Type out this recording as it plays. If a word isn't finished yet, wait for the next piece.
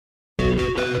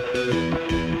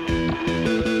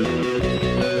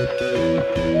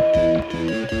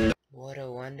What a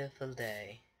wonderful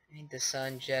day. Ain't the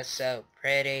sun just so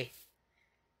pretty?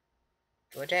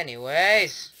 But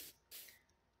anyways...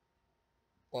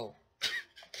 Whoa.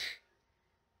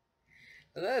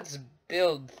 Let's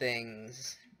build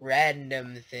things.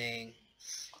 Random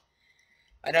things.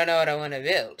 I don't know what I want to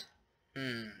build.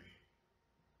 There's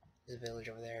a village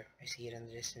over there. I see it in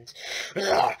the distance.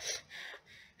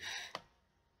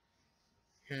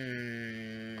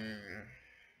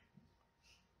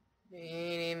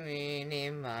 Meeny, meeny,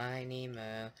 miny,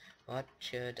 mo. What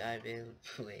should I build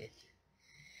with?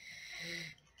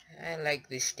 I like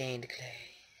this stained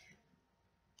clay.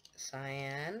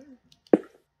 Cyan.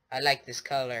 I like this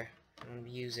color. I'm gonna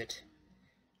use it.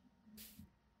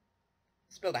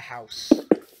 Let's build a house.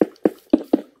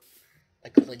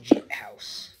 Like a legit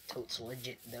house. Totes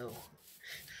legit though.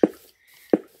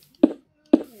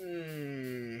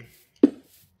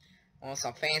 I want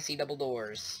some fancy double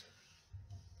doors.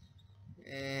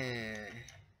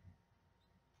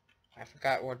 I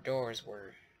forgot what doors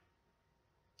were.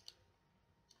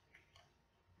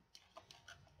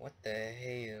 What the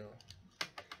hell?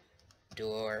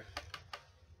 Door.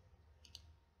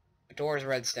 A door is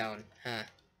redstone, huh?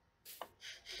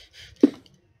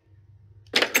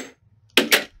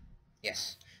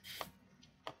 Yes.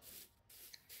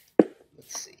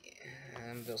 Let's see.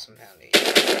 Build some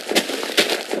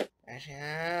foundation. Actually,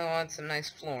 I want some nice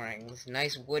flooring. This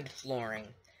nice wood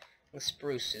flooring. The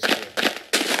spruce is good.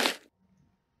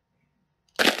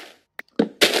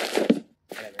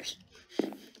 Whatever.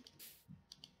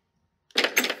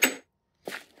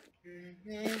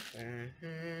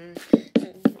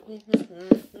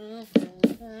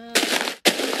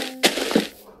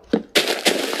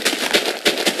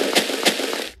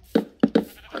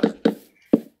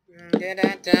 Da da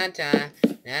da da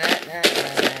da da da.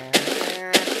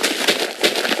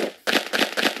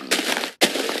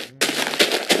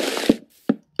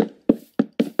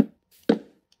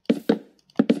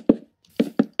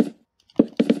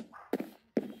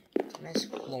 Nice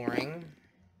flooring.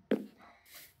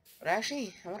 But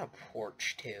actually, I want a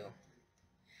porch too.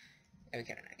 That would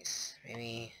be kinda nice.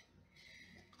 Maybe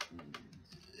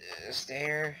this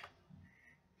there.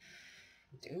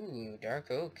 Ooh,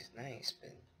 dark oak is nice,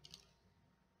 but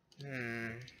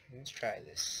let's try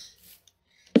this.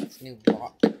 This new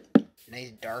block.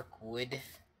 Nice dark wood.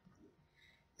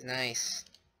 It's nice.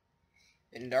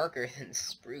 Been darker than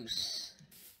spruce.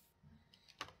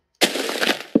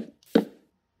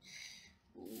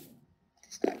 Ooh,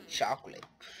 it's got chocolate.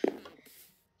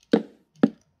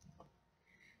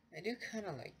 I do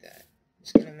kinda like that.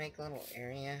 Just gonna make a little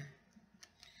area.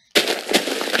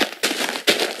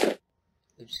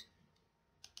 Oops.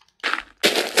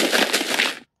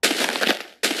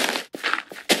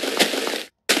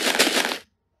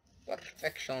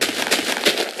 Perfection.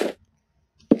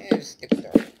 And stick it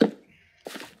there.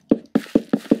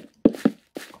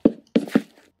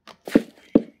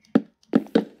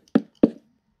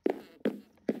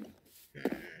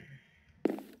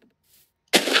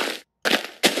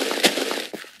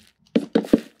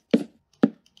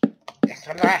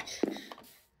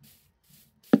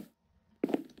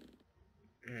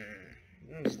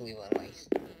 Just leave it nice.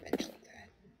 Bench like that.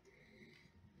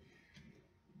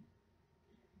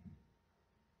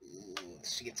 Ooh,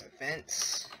 let's get some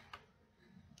fence.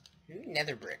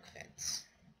 Nether brick fence.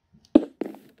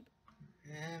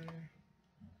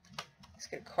 Let's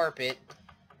get a carpet.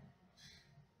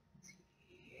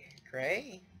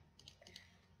 Gray?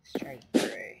 Let's try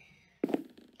gray.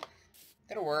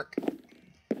 That'll work.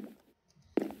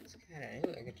 It's kinda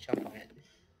new. I could jump on it.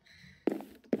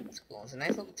 That's cool. It's a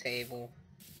nice little table.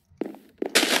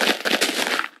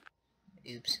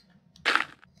 Oops.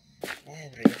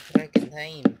 Every freaking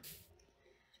time.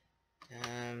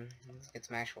 Let's get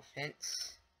some actual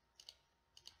fence.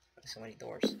 So many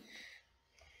doors.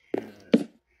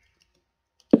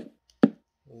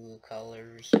 Ooh,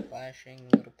 colors flashing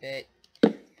a little bit.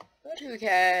 But who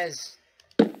cares?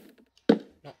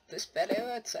 Not this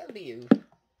better, I'd tell you.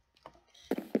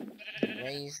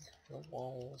 Raise the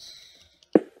walls.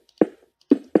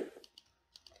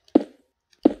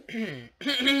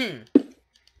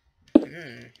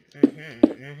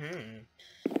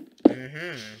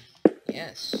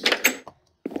 Yes.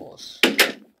 Of course. Do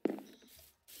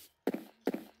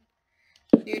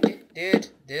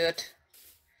it.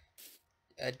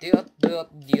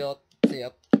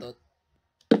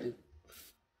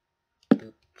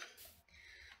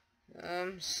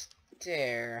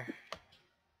 Stair.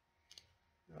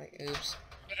 Like, oops.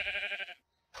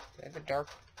 Do I have a dark?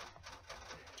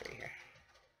 It's right here.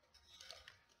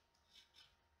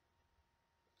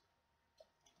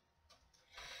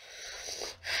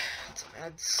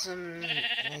 add some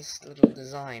nice little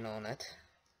design on it.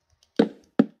 A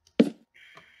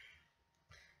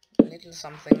little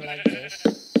something like this.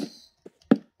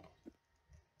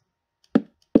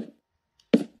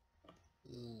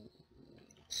 Ooh,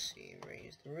 let's see,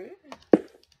 raise the roof.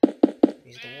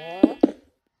 Raise the wall.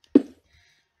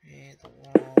 Raise the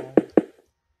wall.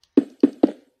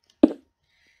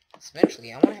 So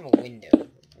eventually, I want to have a window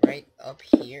right up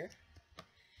here.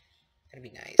 That'd be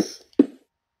nice.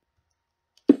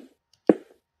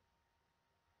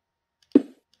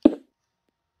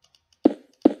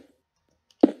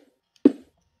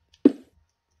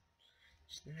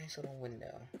 Just a nice little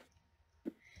window.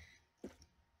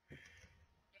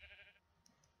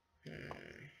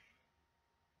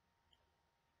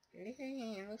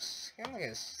 It looks kind of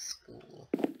like a school.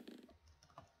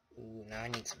 Ooh, now I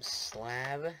need some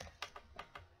slab.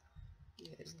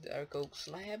 Here's dark oak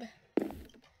slab.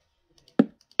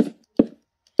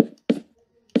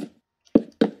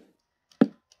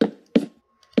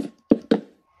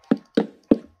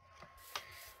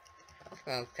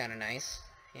 That looks kind of nice.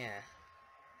 Yeah.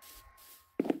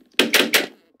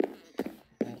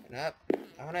 Open up.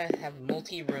 I want to have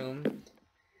multi-room.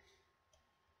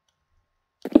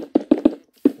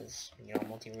 Because, you know,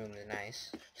 multi-room is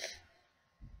nice.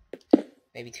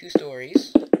 Maybe 2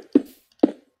 stories.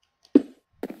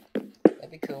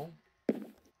 That'd be cool.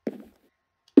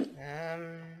 I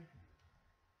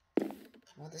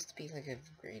want this to be like a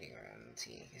grading room. Let's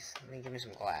see. Let me give me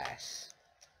some glass.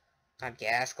 Not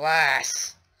gas,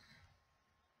 glass!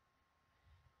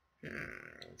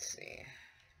 Let's see.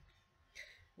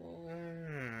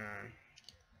 Let's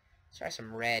try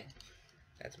some red.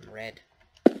 Got some red.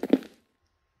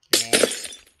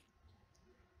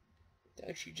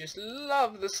 Don't you just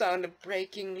love the sound of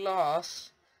breaking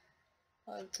glass?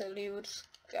 I'll tell you, it's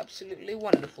absolutely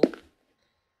wonderful.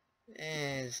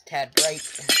 It's tad bright.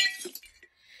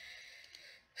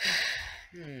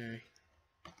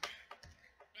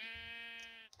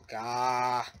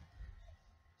 Gah.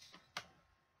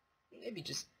 Maybe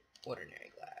just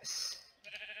ordinary glass.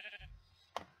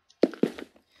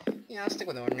 Yeah, I'll stick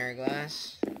with ordinary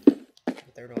glass.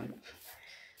 The third one.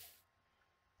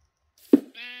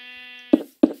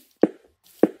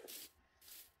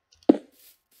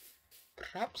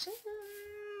 Perhaps,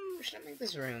 should I make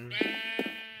this room?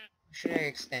 Should I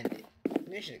extend it?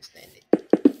 Maybe I should extend it.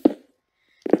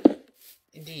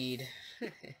 Indeed.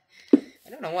 I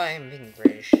don't know why I'm being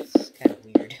British. It's kind of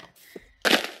weird.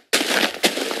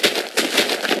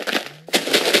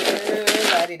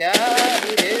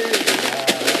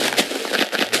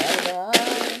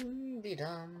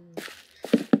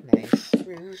 Nice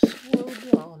spruce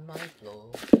wood on my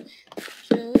floor.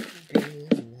 Should be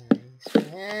nice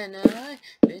when I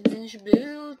finish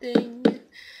building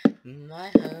my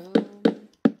home.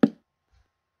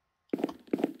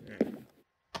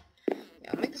 Yeah,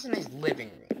 I'll make this a nice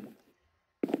living room.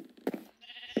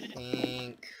 I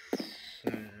think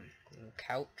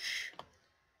couch.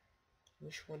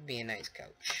 Which would be a nice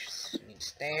couch? Need a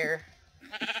stair.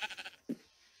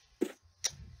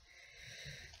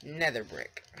 Nether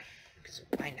brick. Because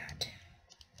why not?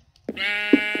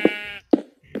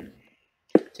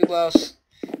 Too close.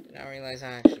 Did not realize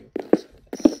I actually put this on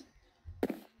this.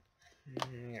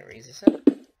 I'm gonna raise this up.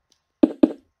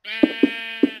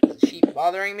 Is the sheep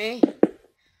bothering me?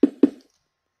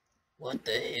 What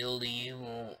the hell do you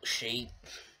want, sheep?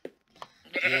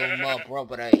 Give 'em up,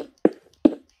 rubberite.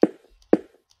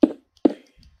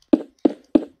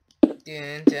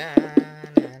 Dun, dun,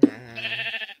 dun, dun.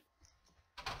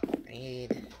 I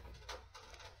need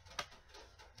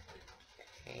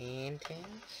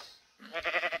paintings.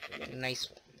 A nice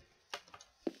one.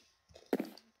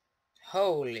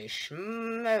 Holy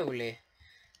schmoly.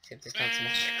 Except it's not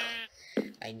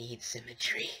symmetrical. I need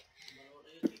symmetry.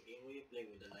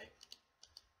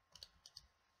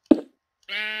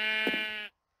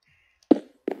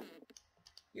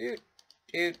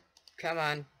 Dude, come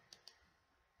on.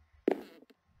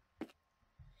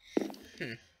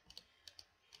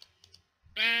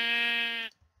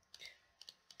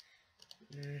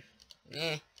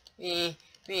 If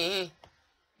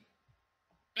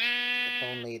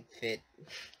only it fit.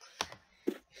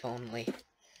 If only.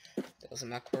 Those are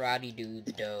my karate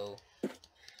dudes, though.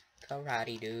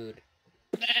 Karate dude.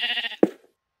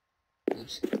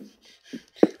 Oops.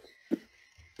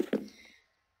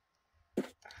 I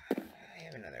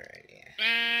have another idea.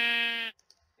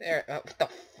 There. Oh, what the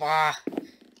fuck?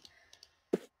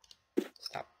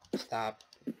 Stop. Stop.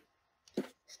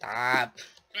 Stop.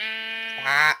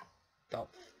 Stop. Stop.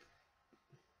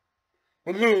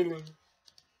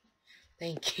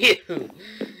 Thank you. The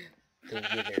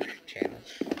Wither channel.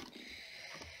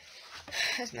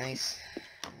 That's nice.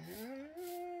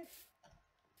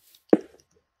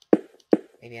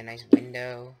 Maybe a nice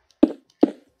window.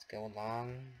 Let's go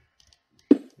along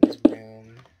this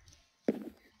room.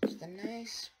 Just a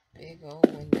nice big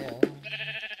old window.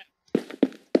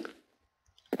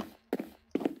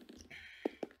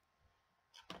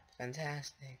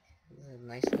 Fantastic. This is a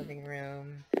nice living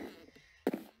room.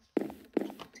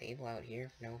 Table out here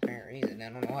for no apparent reason.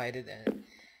 I don't know why I did that.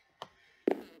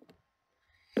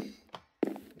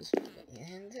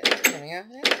 And it's turning out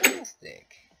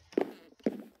fantastic.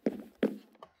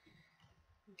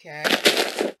 Okay.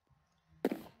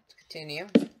 Let's continue.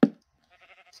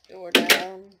 Door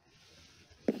down.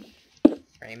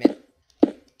 Frame it.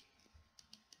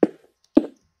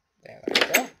 There we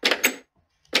go.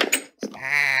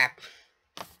 Stop.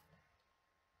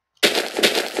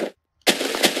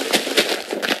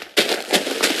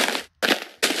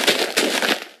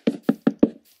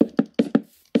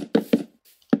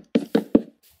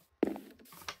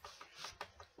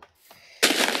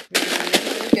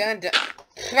 Done.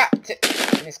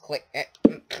 Misclick.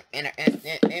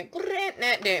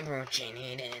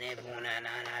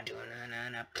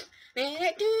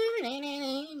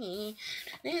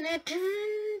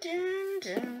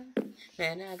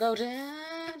 Then I go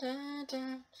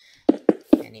down.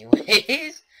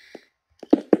 Anyways,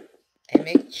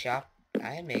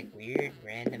 I make weird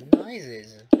random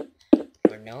noises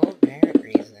for no apparent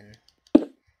reason.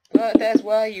 But that's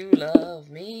why you love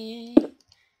me.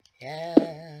 Yeah.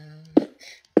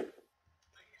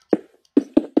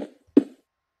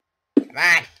 Come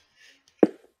on.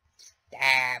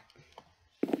 Stop.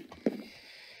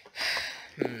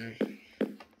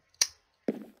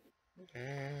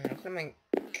 What am I...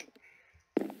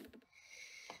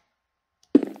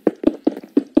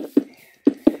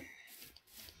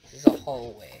 This is a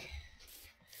hallway.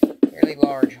 Fairly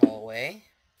large hallway.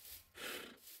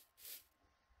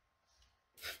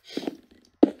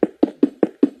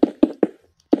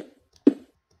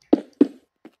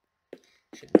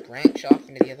 Should branch off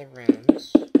into the other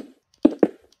rooms.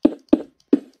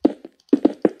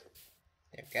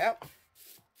 There we go.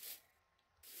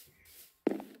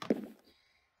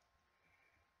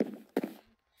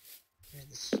 Where's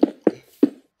this?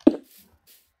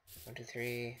 1, 2,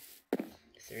 3.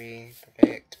 3.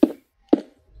 Perfect.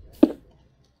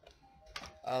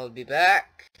 I'll be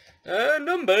back. And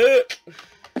I'm back.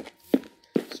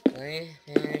 Just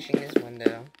finishing this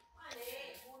window.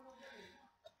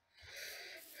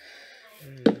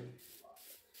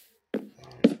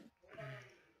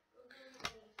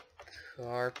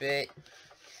 Carpet.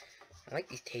 I like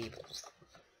these tables.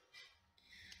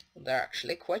 They're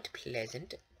actually quite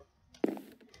pleasant.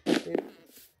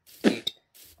 Cute.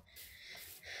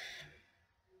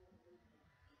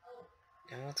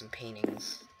 I want some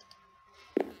paintings.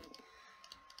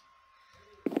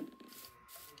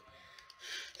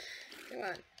 Come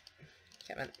on.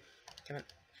 Come on. Come on.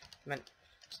 Come on.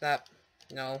 Stop.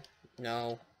 No.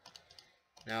 No.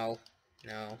 No.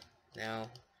 No. No.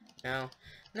 No.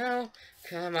 No.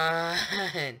 Come on.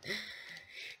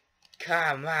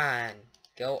 Come on.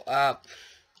 Go up.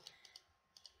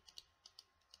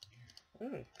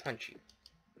 Ooh, punch you.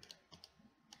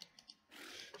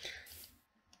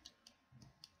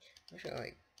 I should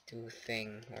like do a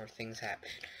thing or things happen.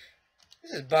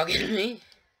 This is bugging me.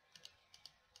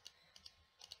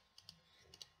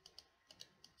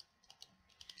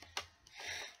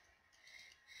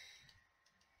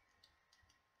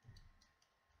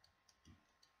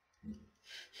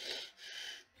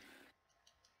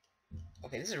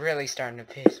 Okay, this is really starting to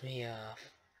piss me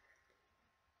off.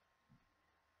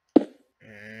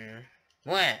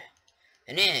 What?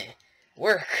 And then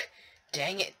work.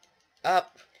 Dang it.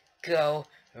 Up. Go.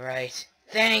 Right.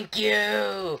 Thank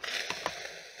you.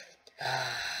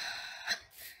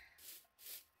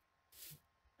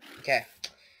 Okay.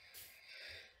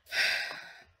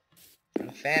 I'm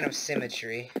a fan of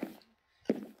symmetry.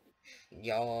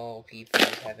 Y'all people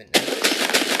haven't noticed.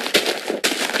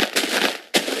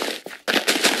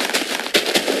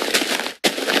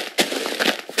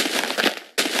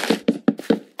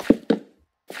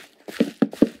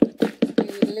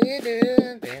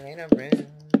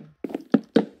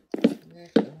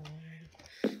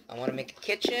 I want to make a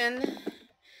kitchen,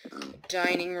 a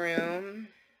dining room.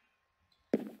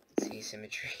 Let's see,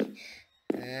 symmetry.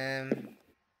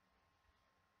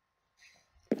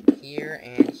 Here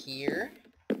and here.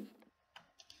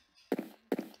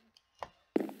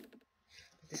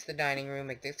 This is the dining room.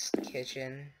 Make this the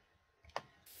kitchen.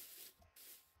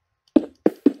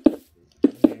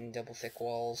 And double thick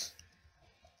walls.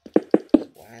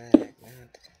 Why the heck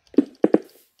not?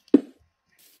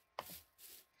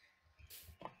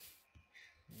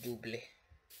 double.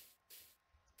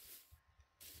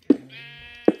 I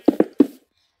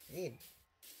need a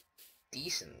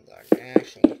decent garden.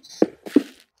 Actually,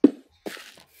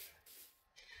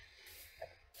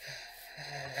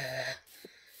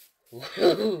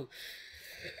 Ooh.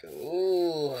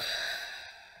 Ooh.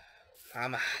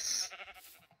 Mamas.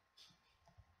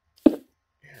 No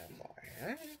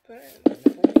more. Put it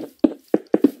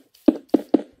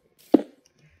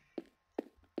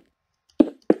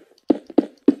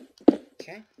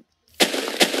okay.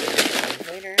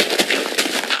 Later.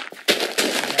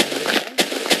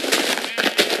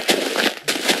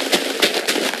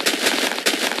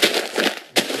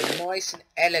 Nice and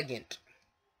elegant.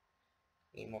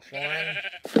 Need more flooring.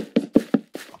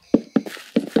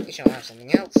 We shall have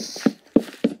something else.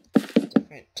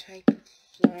 Different type of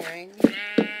flooring.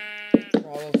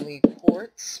 Probably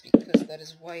quartz, because that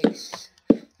is white.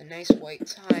 A nice white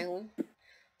tile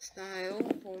style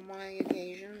for my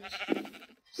occasions.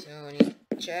 So I need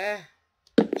chair,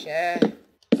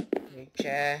 need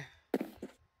chair.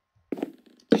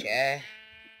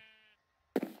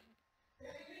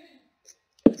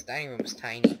 This dining room is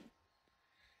tiny.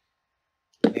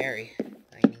 Very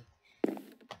tiny.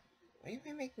 Why am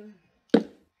I making...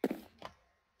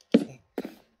 Okay.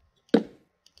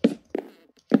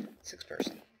 6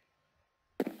 person.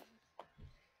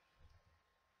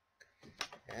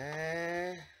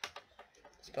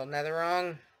 Spelled nether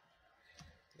wrong.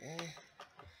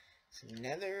 Some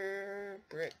nether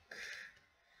brick.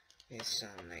 There's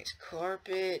some nice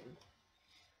carpet.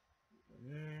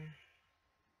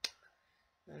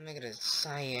 I'll make it a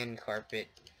cyan carpet.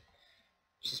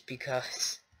 Just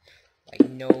because. Like,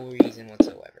 no reason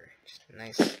whatsoever. Just a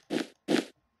nice...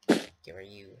 Give her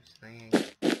you. Cyan.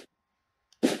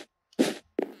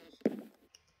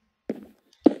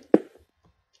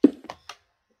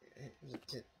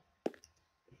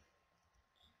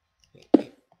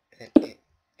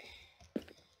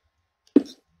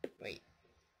 Wait.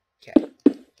 Okay.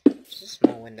 Just a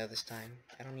small window this time.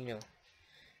 I don't need no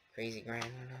crazy grand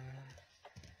one.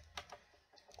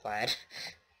 Glad.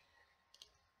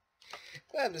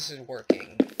 Glad this is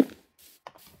working.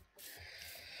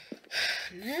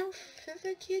 Now for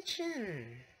the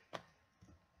kitchen.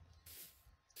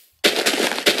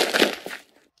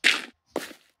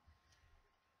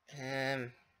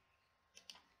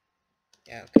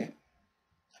 Yeah, okay.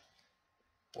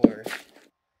 Or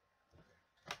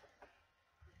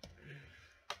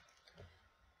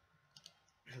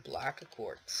block of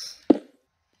quartz.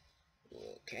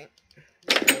 Okay.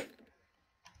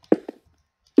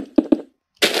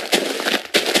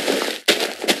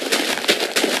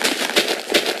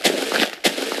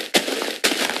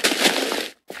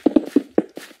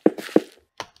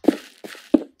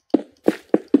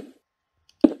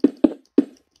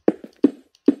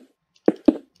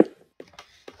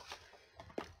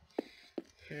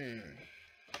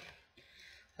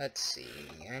 Let's see.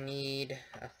 I need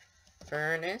a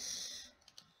furnace.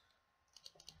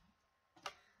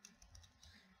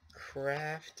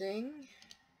 Crafting.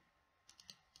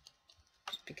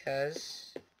 Just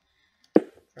because.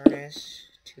 Furnace.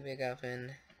 2 big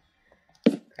oven.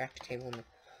 Craft table in the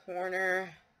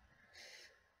corner.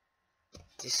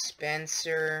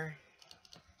 Dispenser.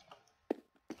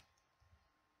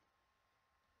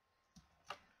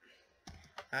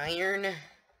 Iron.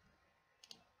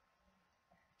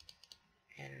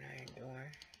 And an iron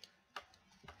door.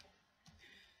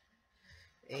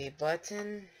 A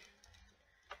button.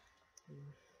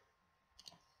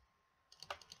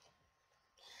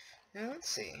 Now let's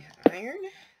see. Iron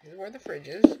is where the fridge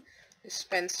is.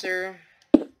 Dispenser.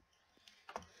 I'll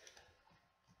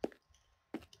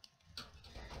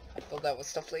fill that with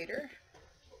stuff later.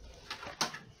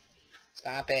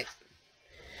 Stop it.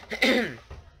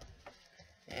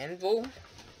 Anvil.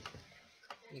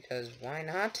 Because why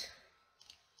not?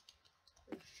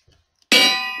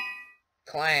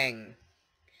 Clang.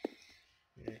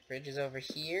 And the fridge is over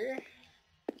here.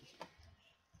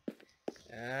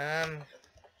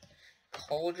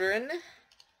 Cauldron.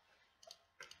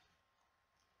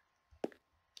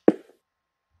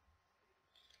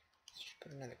 Just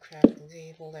put another crafting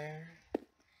table there.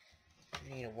 I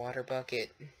need a water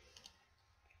bucket.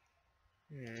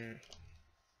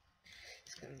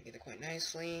 It's coming together quite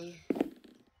nicely.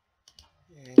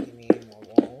 And give me more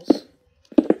walls.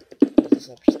 Close this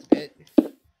up just a bit.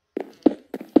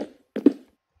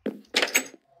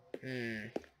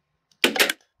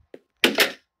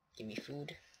 Give me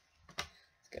food.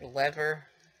 Let's get a lever.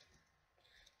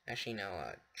 Actually, no,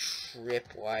 a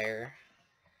tripwire.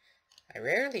 I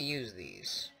rarely use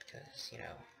these because, you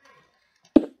know.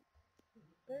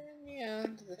 But, yeah,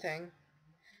 that's the thing.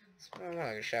 It's more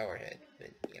like a shower head,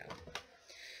 but, you know.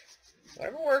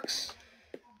 Whatever works.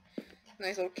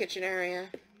 Nice little kitchen area.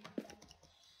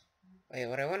 Wait,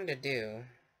 what I wanted to do...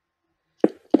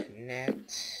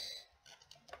 Connect...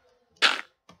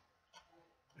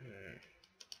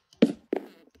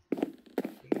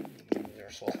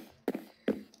 Universal.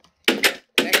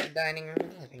 Connect the dining room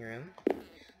and the living room.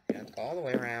 You have to go all the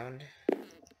way around.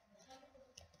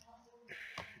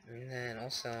 And then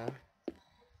also...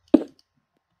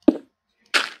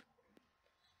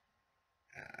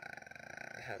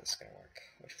 how's this gonna work?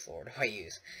 Which floor do I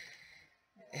use?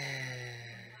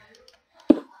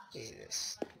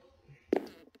 Jesus.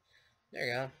 There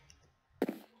you go.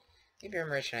 Maybe I'm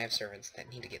rich and I have servants that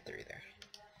need to get through there.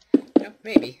 No,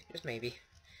 maybe. Just maybe.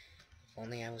 If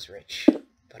only I was rich.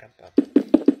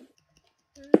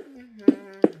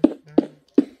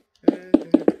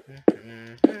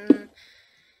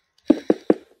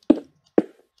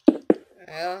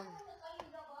 Well...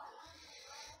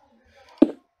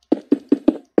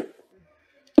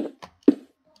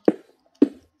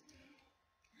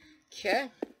 Okay.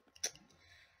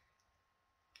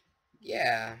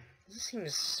 Yeah, this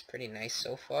seems pretty nice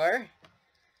so far.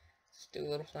 Let's do a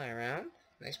little fly around.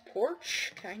 Nice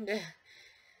porch, kinda.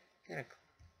 And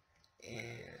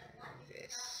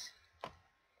this.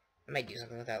 I might do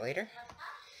something with that later.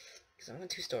 Because I want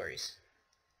 2 stories.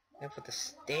 I'm gonna put the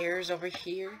stairs over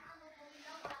here.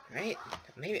 Right?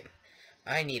 Maybe.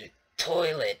 I need a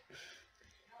toilet.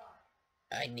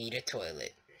 I need a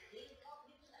toilet.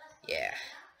 Yeah.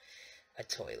 A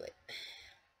toilet.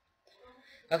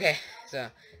 Okay, so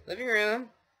living room,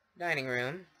 dining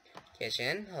room,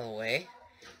 kitchen, hallway,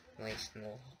 nice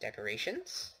little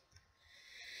decorations.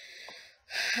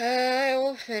 I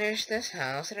will finish this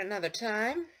house at another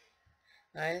time.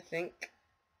 I think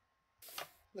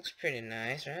looks pretty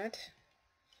nice, right?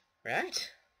 Right?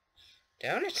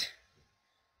 Don't it?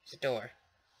 There's a door.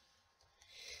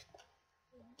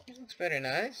 It looks pretty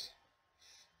nice.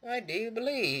 I do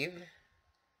believe.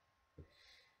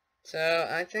 So,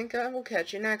 I think I will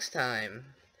catch you next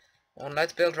time on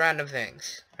Let's Build Random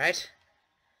Things, right?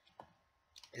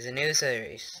 It's a new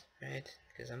series, right?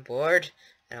 Because I'm bored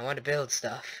and I want to build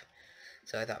stuff.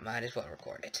 So I thought might as well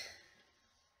record it.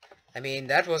 I mean,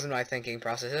 that wasn't my thinking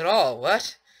process at all,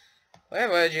 what? Where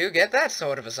would you get that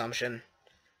sort of assumption?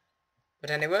 But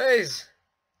anyways,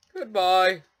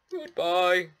 goodbye.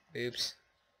 Goodbye. Oops.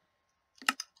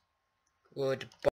 Goodbye.